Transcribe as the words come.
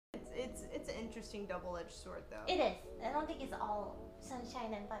interesting double-edged sword, though. It is. I don't think it's all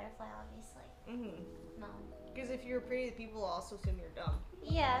sunshine and butterfly, obviously. Mm-hmm. No. Because if you're pretty, people also assume you're dumb.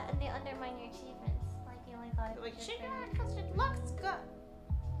 Yeah, and they undermine your achievements. Like, you only got it Like, because she you're got it pretty. because it looks good.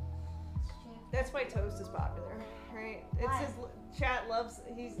 It's true. That's why Toast is popular, right? It's Why? his chat loves.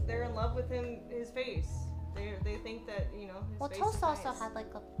 They're in love with him. His face. They think that his Well, face Toast is also nice. had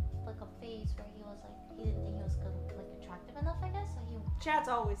like a phase where he was like he didn't think he was good, like attractive enough, I guess. So he. Chat's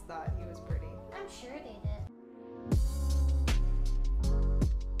always thought he was pretty. I'm sure they did.